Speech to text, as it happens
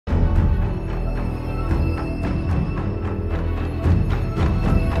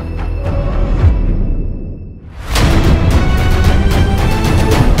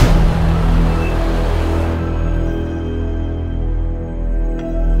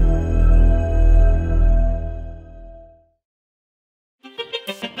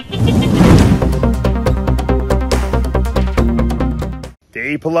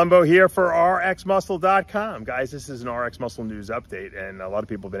Palumbo here for rxmuscle.com. Guys, this is an RX Muscle News update, and a lot of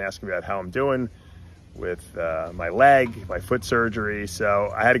people have been asking me about how I'm doing with my leg, my foot surgery.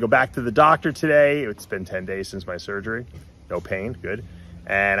 So I had to go back to the doctor today. It's been 10 days since my surgery. No pain, good.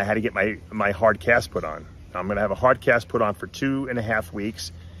 And I had to get my hard cast put on. I'm gonna have a hard cast put on for 2.5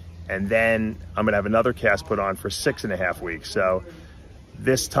 weeks, and then I'm gonna have another cast put on for 6.5 weeks. So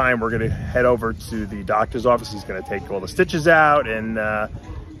this time we're gonna head over to the doctor's office. He's gonna take all the stitches out and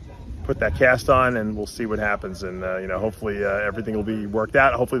put that cast on, and we'll see what happens. And you know, hopefully everything will be worked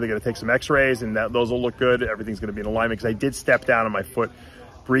out. Hopefully they're gonna take some x-rays and those will look good. Everything's gonna be in alignment, because I did step down on my foot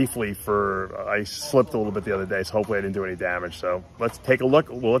briefly I slipped a little bit the other day, so hopefully I didn't do any damage. So let's take a look.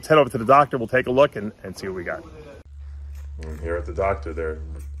 Well, let's head over to the doctor. We'll take a look and see what we got. I'm here at the doctor. They're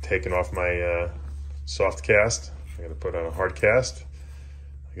taking off my soft cast. I'm gonna put on a hard cast.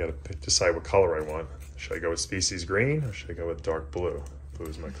 I gotta decide what color I want. Should I go with species green, or should I go with dark blue? Blue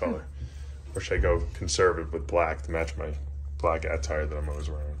is my color. Or should I go conservative with black to match my black attire that I'm always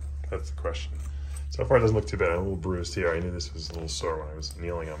wearing? That's the question. So far it doesn't look too bad. I'm a little bruised here. I knew this was a little sore when I was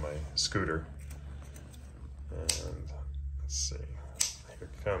kneeling on my scooter. And let's see, here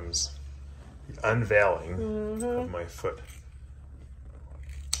comes the unveiling of my foot.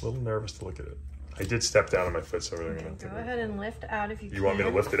 A little nervous to look at it. I did step down on my foot, so we're gonna go ahead and lift out if you can. You want me to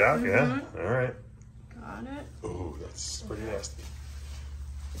lift it out? Yeah? All right. Got it. Ooh, that's pretty nasty.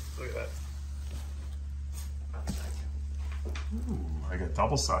 Look at that. Ooh, I got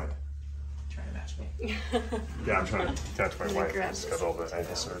double side. Trying to match me. Yeah, I'm trying to catch my wife. She's got all the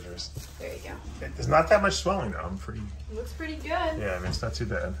ankle surgeries. There you go. There's not that much swelling though. I'm pretty. Looks pretty good. Yeah, I mean, it's not too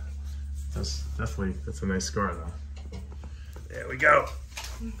bad. That's a nice scar though. There we go.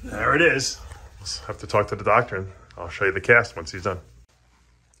 There it is. I'll have to talk to the doctor, and I'll show you the cast once he's done.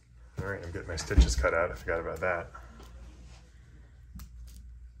 All right, I'm getting my stitches cut out. I forgot about that.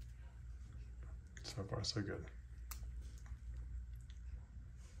 So far, so good.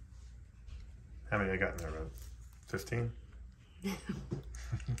 How many I got in there, about 15?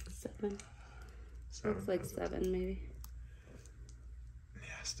 7. Looks like 7, maybe.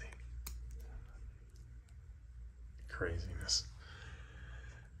 Nasty. Craziness.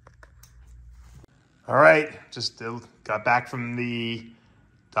 All right, just got back from the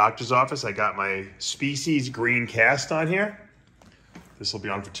doctor's office. I got my species green cast on here. This will be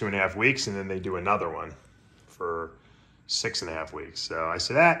on for 2.5 weeks, and then they do another one for 6.5 weeks. So I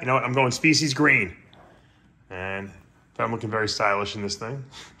said, you know what, I'm going species green. And I'm looking very stylish in this thing,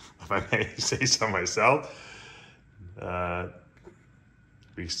 if I may say so myself.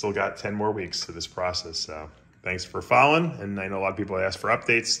 We still got 10 more weeks to this process. So thanks for following. And I know a lot of people ask for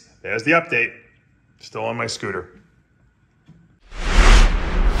updates. There's the update. Still on my scooter.